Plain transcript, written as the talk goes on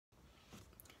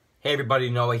Hey everybody,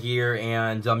 Noah here,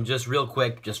 and just real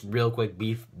quick,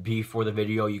 before the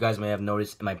video, you guys may have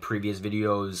noticed in my previous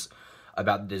videos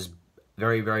about this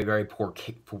very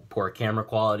poor camera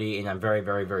quality, and I'm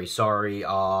very sorry.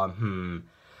 I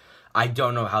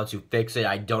don't know how to fix it.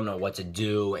 I don't know what to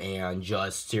do, and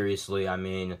just seriously, I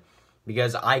mean,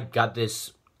 because I got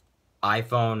this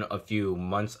iPhone a few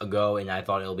months ago, and I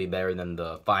thought it'll be better than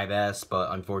the 5S,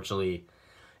 but unfortunately,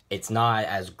 it's not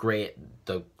as great,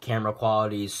 the camera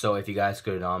quality. So if you guys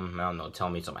could, I don't know, tell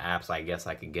me some apps I guess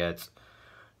I could get,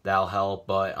 that'll help.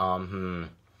 But,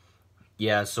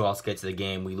 yeah, so I'll get to the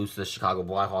game. We lose to the Chicago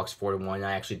Blackhawks 4-1.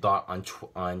 I actually thought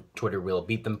on Twitter we'll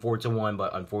beat them 4-1,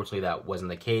 but unfortunately that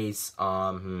wasn't the case.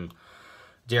 Derek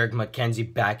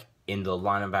McKenzie back in the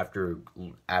lineup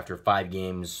after 5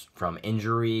 games from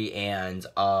injury, and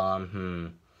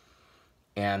the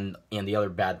other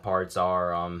bad parts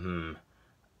are,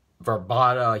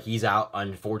 Verbata, he's out,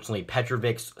 unfortunately.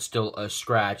 Petrovic's still a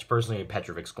scratch. Personally,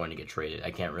 Petrovic's going to get traded.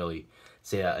 I can't really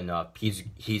say that enough. He's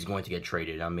going to get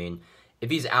traded. I mean,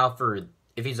 if he's a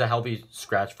healthy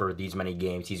scratch for these many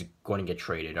games, he's going to get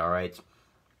traded, alright?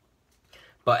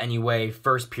 But anyway,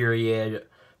 first period,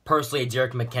 personally,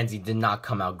 Derek McKenzie did not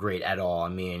come out great at all. I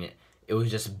mean, it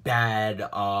was just bad,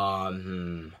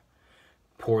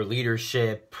 poor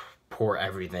leadership, poor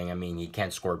everything. I mean, he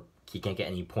can't get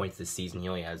any points this season. He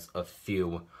only has a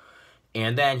few.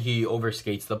 And then he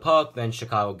overskates the puck. Then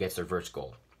Chicago gets their first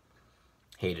goal.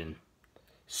 Hayden.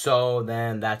 So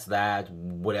then that's that.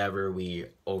 Whatever. We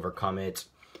overcome it.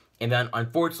 And then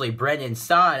unfortunately Brendan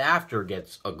Saad after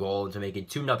gets a goal to make it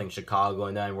 2-0 Chicago.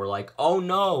 And then we're like, oh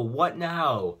no, what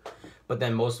now? But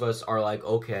then most of us are like,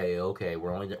 okay,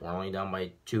 we're only down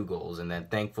by 2 goals. And then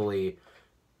thankfully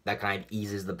that kind of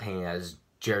eases the pain as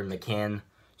Jared McCann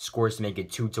scores to make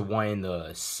it 2-1 in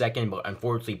the second, but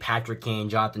unfortunately Patrick Kane,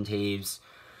 Jonathan Toews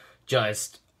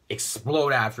just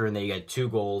explode after, and they get 2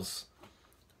 goals.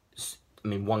 I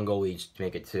mean, 1 goal each to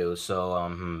make it 2. So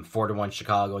 4-1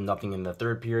 Chicago, nothing in the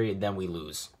third period. Then we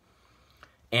lose,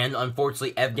 and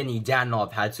unfortunately Evgeny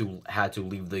Dadonov had to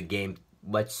leave the game.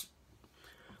 Let's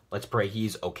pray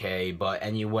he's okay. But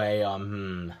anyway,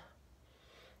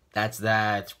 that's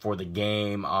that for the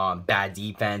game. Bad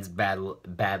defense,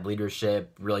 bad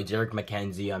leadership. Really, Derek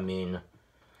McKenzie. I mean,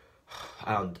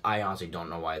 I honestly don't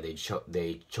know why they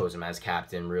chose him as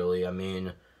captain. Really, I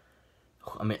mean,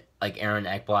 like Aaron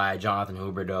Ekblad, Jonathan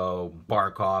Huberdeau,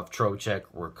 Barkov, Trocheck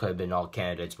could have been all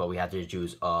candidates, but we had to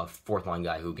choose a 4th line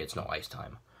guy who gets no ice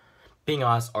time. Being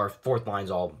honest, our 4th line's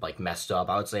all like messed up.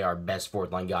 I would say our best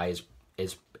 4th line guy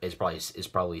is probably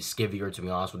Skivier, to be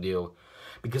honest with you.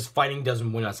 Because fighting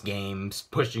doesn't win us games,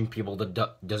 pushing people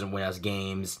doesn't win us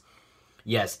games.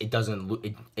 Yes, it doesn't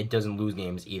lose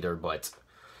games either, but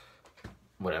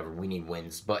whatever, we need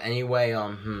wins. But anyway,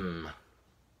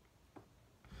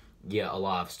 yeah, a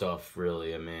lot of stuff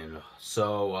really. I mean,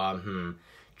 so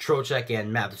Trocheck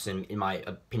and Matheson, in my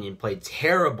opinion, played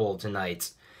terrible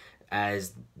tonight,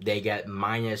 as they get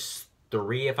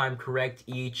 -3 if I'm correct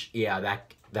each. Yeah,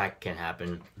 that can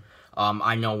happen.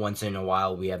 I know once in a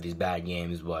while we have these bad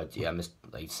games, but yeah, I'm just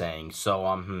like saying.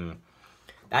 So,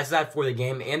 that's that for the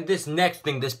game. And this next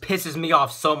thing, this pisses me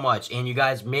off so much, and you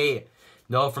guys may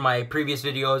know from my previous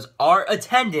videos, our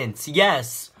attendance,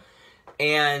 yes.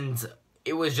 And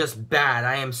it was just bad.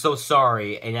 I am so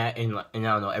sorry. And I don't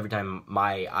know, every time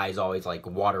my eyes always like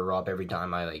water up every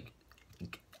time I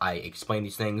explain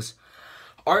these things.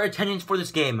 Our attendance for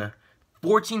this game,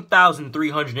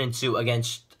 14,302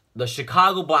 against the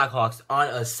Chicago Blackhawks on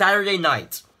a Saturday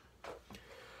night.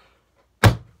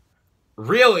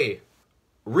 Really?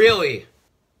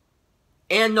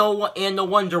 And no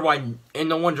wonder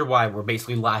why we're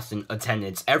basically last in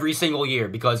attendance every single year,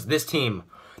 because this team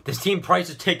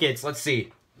prices tickets. Let's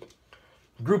see.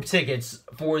 Group tickets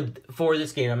for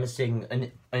this game. I'm just taking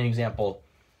an example.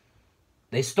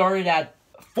 They started at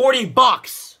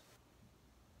 $40.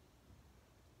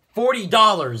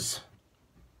 $40.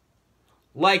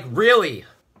 Like, really?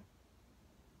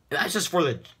 And that's just for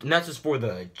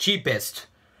the cheapest.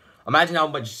 Imagine how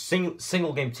much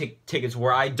single game tickets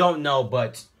were. I don't know,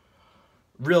 but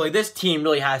really, this team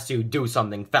really has to do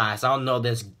something fast. I don't know,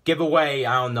 this giveaway,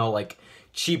 I don't know, like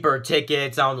cheaper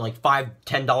tickets, I don't know, like $5,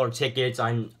 $10 tickets.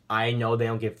 I know they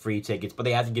don't give free tickets, but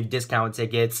they have to give discount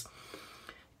tickets.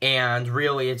 And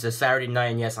really, it's a Saturday night,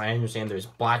 and yes, I understand there's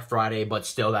Black Friday, but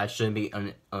still, that shouldn't be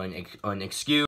an excuse.